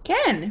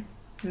 כן,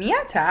 מי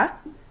אתה?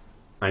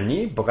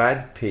 אני ברד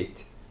פיט.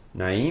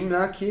 נעים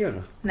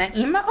להכיר.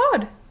 נעים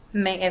מאוד.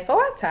 מאיפה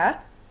אתה?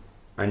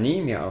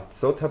 אני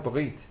מארצות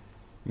הברית.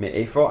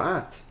 מאיפה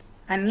את?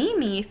 אני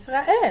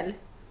מישראל.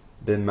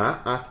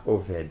 במה את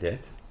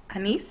עובדת?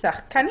 אני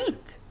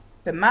שחקנית.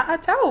 במה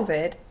אתה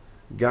עובד?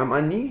 גם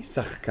אני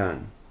שחקן.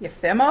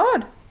 יפה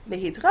מאוד.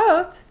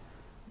 להתראות.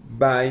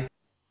 ביי.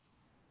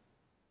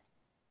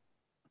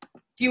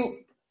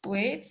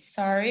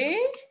 Sorry.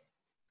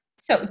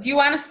 So do you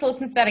want us to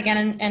listen to that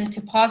again and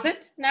to pause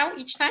it now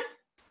each time?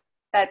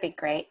 That'd be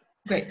great.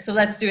 Great. So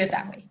let's do it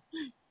that way.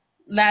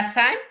 Last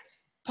time.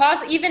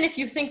 pause, even if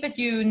you think that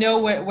you know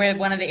where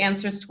one of the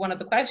answers to one of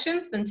the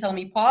questions, then tell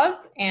me pause,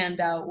 and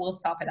we'll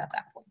stop it at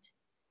that point.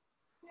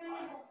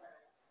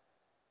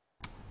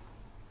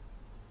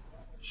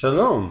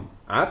 שלום,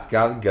 את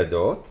גל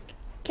גדות?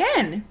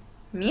 כן,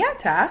 מי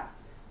אתה?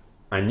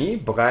 אני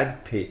ברד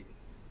פיט.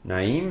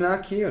 נעים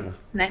להכיר.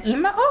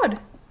 נעים מאוד.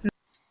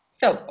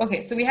 So,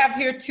 okay, so we have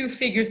here two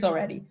figures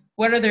already.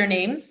 What are their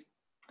names?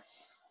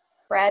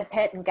 Brad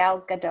Pitt and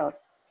Gal Gadot.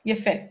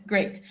 Yefet,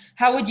 great.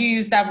 How would you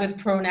use that with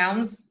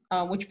pronouns?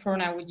 Which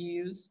pronoun would you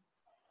use?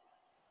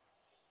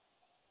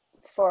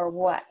 For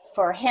what?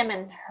 For him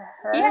and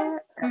her? Yeah.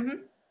 Mm-hmm.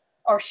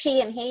 Or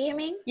she and he, you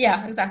mean?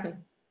 Yeah, exactly.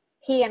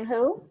 He and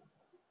who?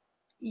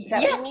 Is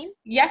that what you mean?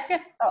 Yes,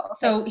 yes. Oh, okay.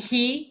 So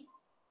he.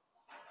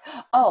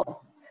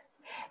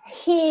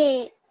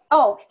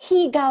 He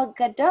Gal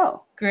Gadot.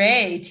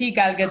 Great. He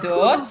Gal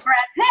Gadot.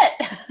 Brad Pitt.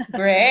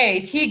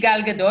 Great. He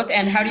Gal Gadot.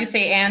 And how do you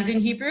say and in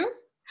Hebrew?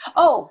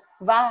 Yeah.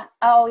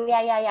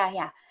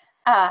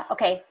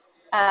 Okay.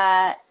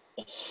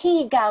 He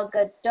Gal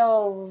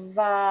Gadot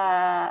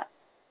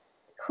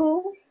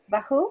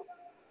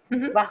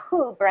vahu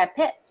Brad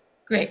Pitt.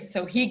 Great. So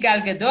he Gal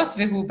Gadot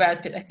vehu Brad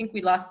Pitt. I think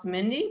we lost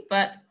Mindy,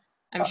 but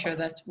I'm sure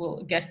that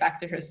we'll get back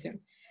to her soon.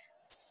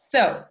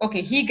 So,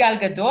 okay, he Gal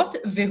Gadot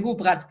vehu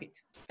Brad Pitt.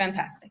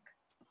 Fantastic.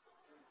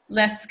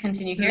 Let's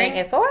continue here.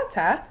 מאיפה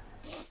אתה?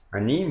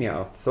 אני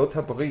מארצות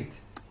הברית.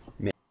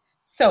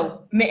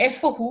 So,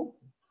 מאיפה הוא?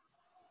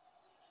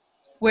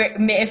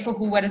 מאיפה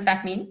הוא, what does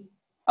that mean?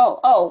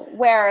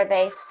 Where are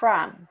they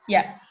from?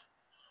 Yes.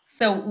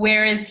 So,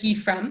 where is he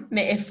from?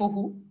 מאיפה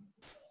הוא?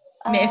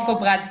 מאיפה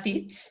ברד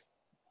פיט?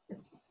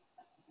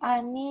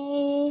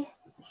 אני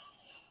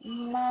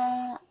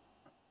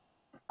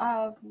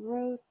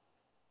מארצות?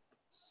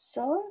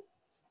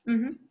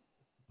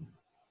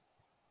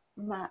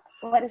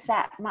 What is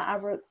that?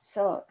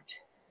 Ma'arutzot.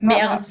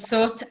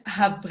 מארצות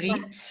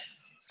הברית.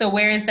 So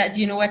where is that?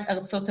 Do you know what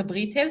ארצות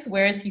הברית is?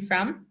 Where is he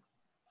from?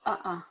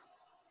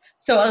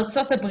 So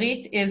ארצות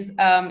הברית is,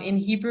 in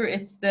Hebrew,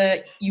 it's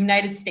the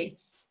United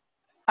States.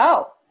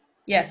 Oh.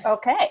 Yes.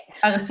 Okay.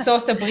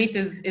 ארצות הברית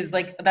is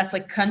like, that's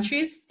like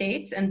countries,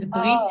 states, and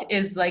Brit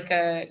is like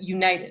a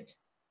united.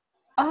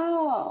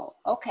 Oh,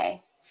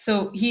 okay.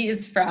 So he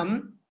is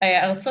from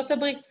ארצות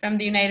הברית, from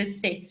the United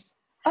States.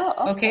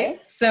 Oh, okay.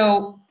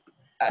 So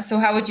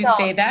how would you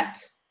say that?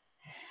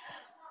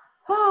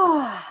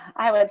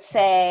 I would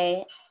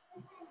say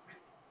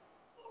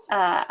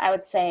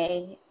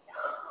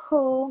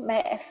who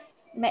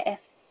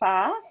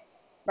me'efa,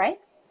 right?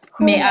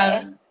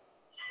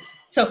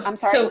 So I'm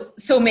sorry.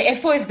 So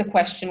me'efo is the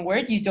question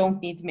word. You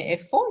don't need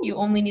me'efo. You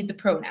only need the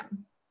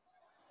pronoun.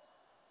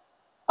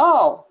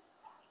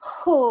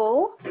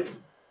 Who,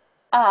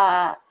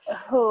 I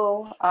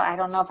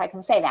don't know if I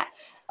can say that.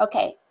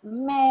 Okay.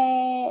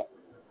 Me'arzot.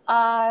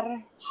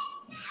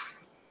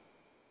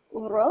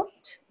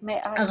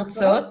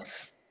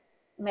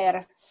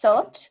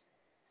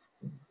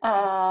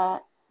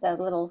 The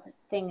little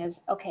thing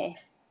is, okay.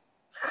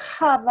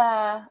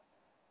 Habarit.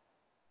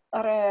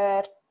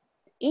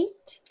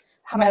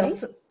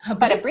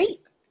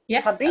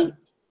 Yes.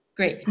 Habrit.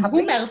 Great.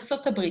 Hu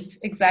me'arzot habrit.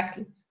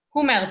 Exactly.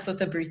 Hu me'arzot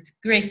habrit.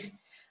 Great.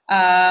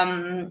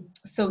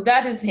 So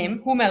that is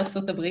him. Hu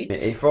me'arzot habrit.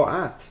 מאיפה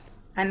את?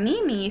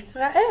 אני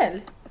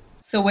מישראל.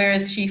 So where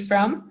is she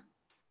from?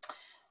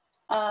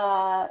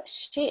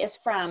 She is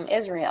from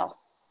Israel.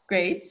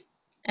 Great.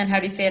 And how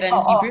do you say it in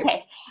Hebrew?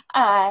 Okay.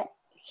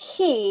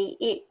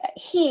 He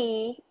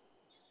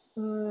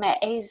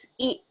is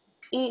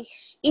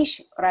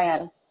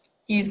Israel.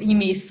 He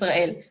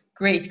Israel.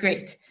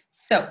 Great.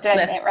 So did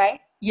I say it right?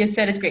 You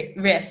said it great.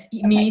 Yes,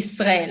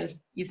 Israel.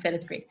 You said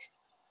it great.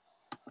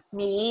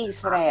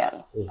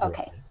 Israel.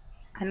 Okay.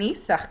 אני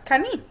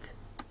שחקנית.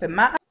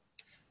 במה?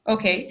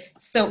 Okay,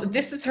 so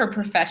this is her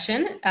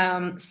profession.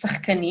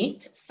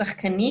 Sachkanit.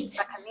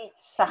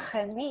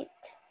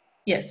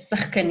 Yes,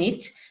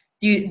 sachkanit.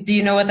 Do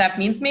you know what that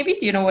means? Maybe.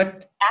 Do you know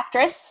what?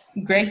 Actress.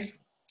 Great.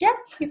 Yeah.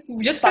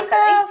 Just from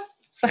the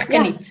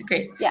sachkanit. Yeah.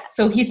 Great. Yeah.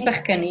 So he's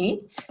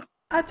sachkanit.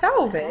 אתה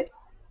עובד.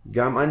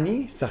 גם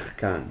אני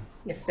שחקן.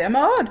 יפה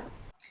מאוד.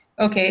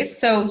 Okay,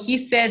 so he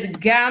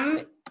said gam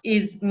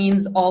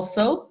means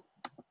also.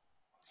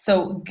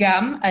 So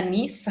gam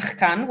ani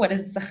sachkan. What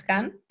is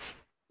sachkan?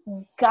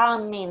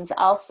 Gam means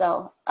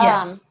also.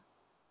 Yes.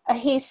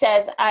 He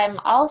says, I'm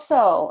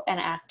also an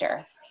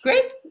actor.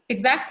 Great,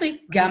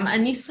 exactly. Gam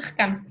ani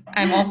sachkan.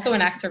 I'm also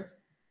an actor.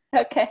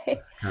 Okay.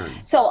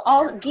 So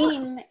all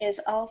gim is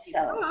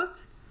also.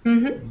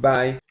 Mm-hmm.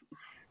 Bye.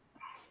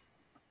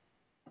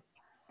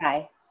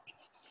 Bye.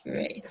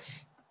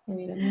 Great.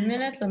 Wait a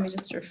minute. Let me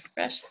just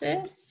refresh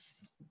this.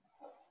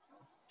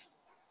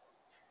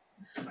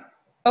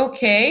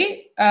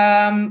 Okay,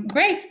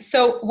 great. So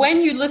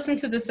when you listen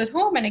to this at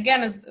home, and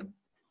again, as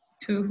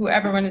to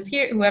whoever's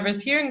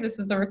hearing this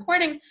is the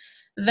recording,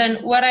 then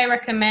what I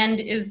recommend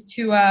is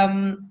to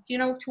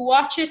to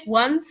watch it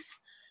once,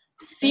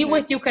 see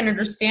what you can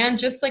understand,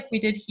 just like we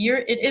did here.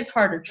 It is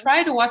harder.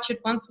 Try to watch it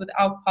once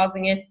without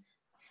pausing it.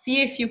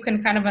 see if you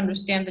can kind of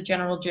understand the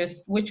general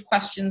gist. Which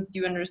questions do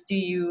you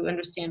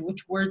understand?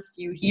 Which words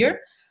do you hear?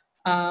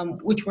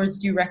 Which words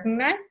do you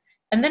recognize?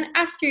 And then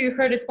after you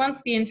heard it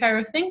once, the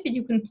entire thing, then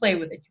you can play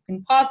with it. You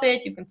can pause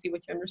it. You can see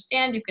what you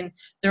understand.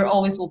 There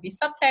always will be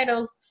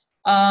subtitles.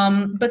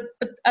 But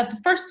at the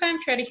first time,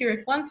 try to hear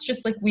it once,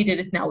 just like we did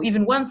it now,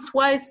 even once,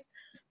 twice,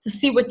 to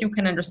see what you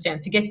can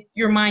understand, to get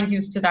your mind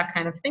used to that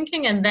kind of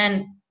thinking. And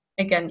then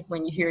again,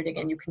 when you hear it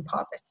again, you can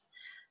pause it.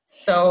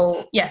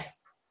 So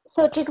yes.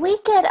 So did we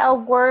get a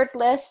word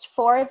list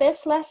for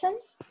this lesson?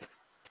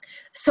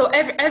 So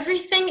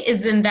everything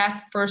is in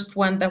that first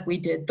one that we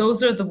did.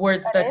 Those are the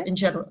words that in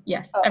general,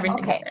 yes,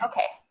 everything is there.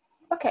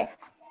 Okay.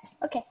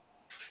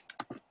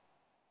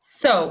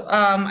 So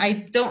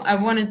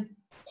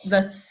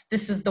this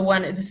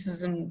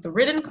is in the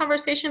written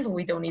conversation, but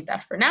we don't need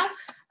that for now.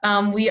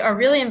 We are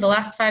really in the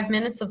last 5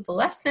 minutes of the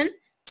lesson.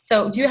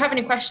 So do you have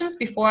any questions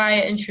before I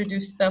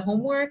introduce the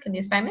homework and the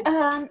assignments?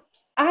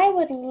 I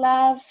would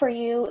love for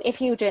you,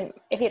 if you don't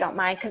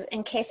mind, because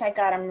in case I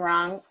got them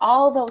wrong,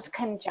 all those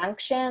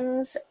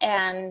conjunctions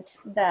and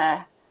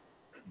I'm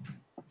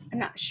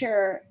not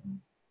sure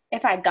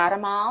if I got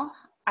them all.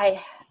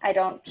 I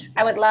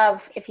would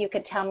love if you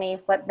could tell me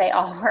what they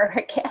all were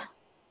again.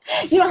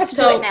 You don't have to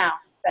do it now.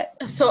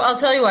 So I'll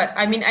tell you what,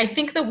 I mean, I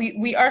think that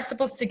we are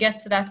supposed to get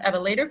to that at a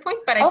later point,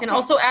 but I can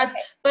also add,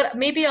 but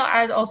maybe I'll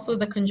add also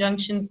the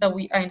conjunctions that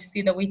I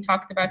see that we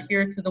talked about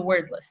here to the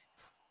word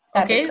list.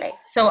 Okay,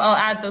 so I'll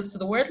add those to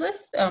the word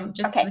list,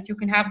 just so that you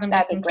can have them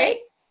just in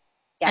case.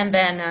 Yeah. And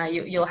then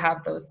you'll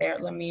have those there.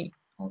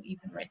 I'll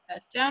even write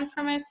that down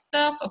for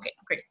myself. Okay,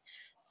 great.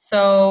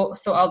 So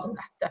I'll do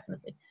that,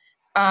 definitely.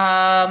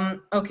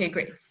 Okay,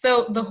 great.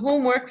 So the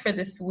homework for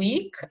this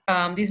week,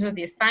 these are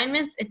the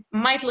assignments. It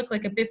might look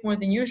like a bit more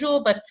than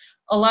usual, but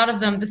a lot of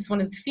them, this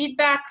one is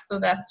feedback. So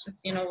that's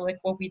just, like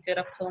what we did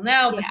up till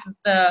now. Yeah. This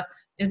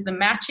is the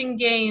matching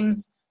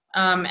games.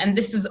 And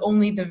this is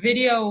only the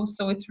video,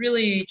 so it's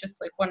really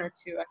just like 1 or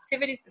 2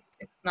 activities.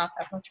 It's not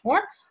that much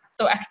more.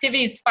 So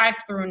activities 5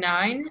 through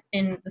 9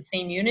 in the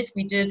same unit.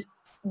 We did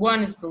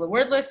 1 is the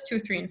word list, 2,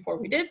 3, and 4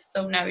 we did.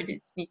 So now we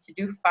need to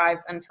do 5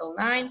 until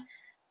 9.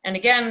 And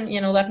again,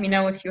 let me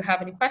know if you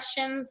have any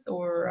questions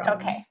or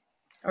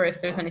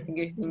if there's anything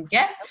you didn't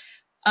get.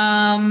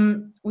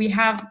 We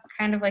have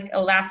kind of like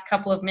a last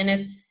couple of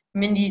minutes,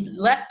 Mindy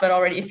left, but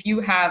already if you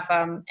have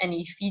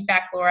any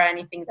feedback, Laura,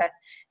 anything that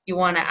you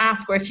want to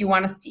ask, or if you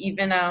want us to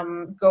even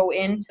go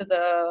into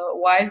the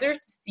Wiser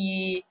to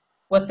see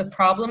what the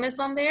problem is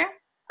on there.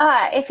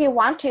 If you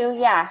want to,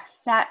 yeah.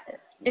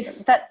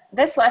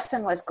 This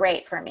lesson was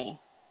great for me.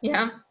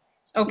 Yeah.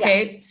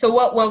 Okay. Yeah. So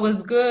what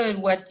was good?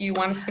 What do you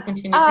want us to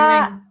continue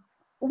doing?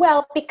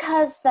 Well,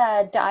 because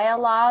the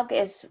dialogue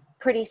is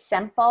pretty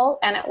simple,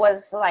 and it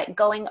was like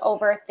going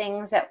over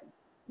things that,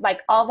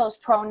 like all those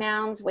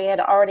pronouns we had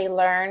already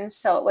learned.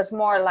 So it was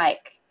more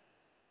like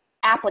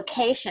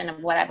application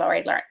of what I've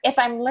already learned. If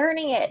I'm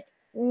learning it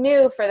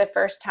new for the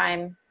first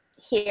time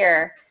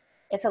here,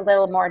 it's a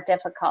little more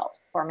difficult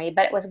for me,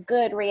 but it was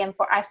good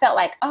I felt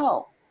like,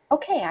 oh,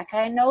 okay,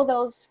 I know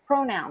those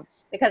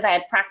pronouns because I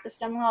had practiced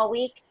them all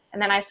week,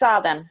 and then I saw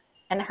them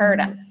and heard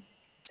them.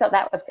 So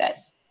that was good.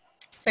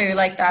 So you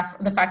like that,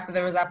 the fact that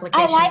there was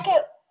application? I like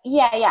it.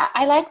 Yeah.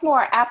 I like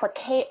more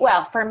application.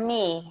 Well, for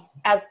me,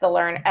 as a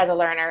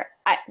learner,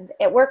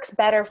 it works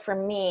better for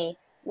me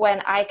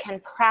when I can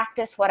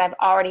practice what I've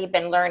already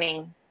been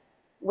learning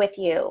with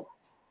you.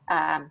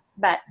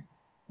 But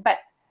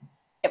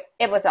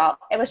it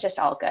was just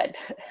all good.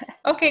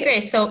 Okay,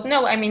 great. So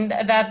no, I mean,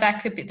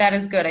 that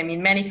is good. I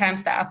mean, many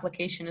times the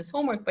application is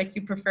homework, but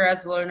you prefer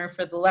as a learner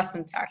for the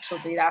lesson to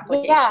actually be the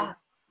application. Yeah,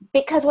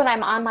 because when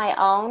I'm on my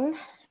own,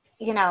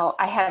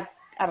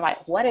 I'm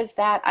like, what is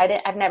that?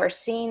 I've never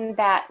seen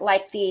that.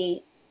 Like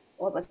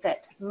what was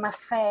it?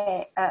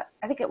 Mafe. I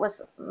think it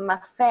was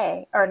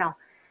Mafe, or no.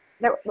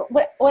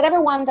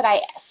 Whatever one that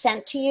I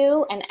sent to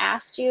you and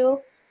asked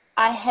you,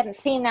 I hadn't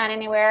seen that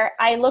anywhere.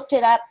 I looked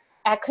it up.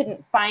 I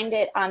couldn't find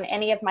it on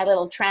any of my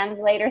little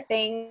translator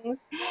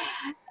things.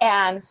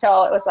 And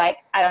so it was like,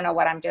 I don't know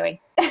what I'm doing.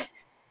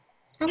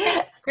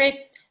 Okay, great.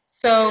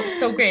 So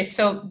great.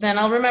 So then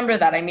I'll remember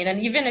that. I mean,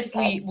 and even if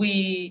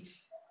we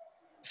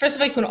first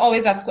of all, you can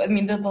always ask, I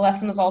mean, the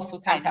lesson is also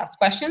time to ask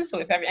questions. So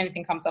if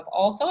anything comes up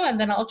also, and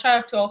then I'll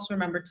try to also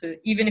remember to,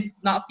 even if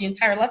not the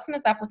entire lesson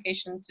is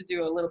application, to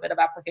do a little bit of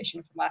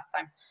application from last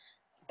time.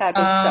 That'd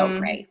be so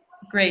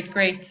great.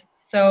 Great.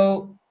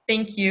 So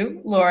thank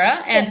you,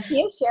 Laura. And thank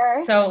you,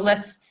 sure. So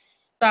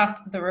let's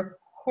stop the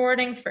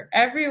recording for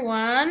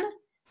everyone.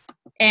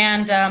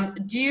 And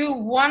do you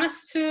want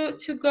us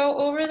to go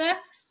over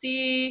that, to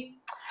see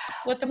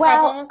what the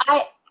problem was?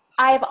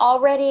 I've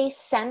already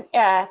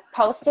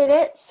posted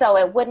it, so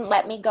it wouldn't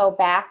let me go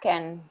back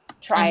and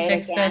try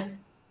it again.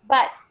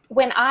 But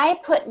when I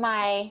put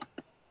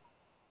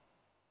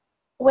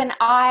when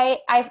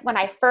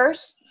I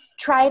first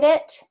tried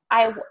it,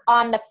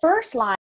 on the first line,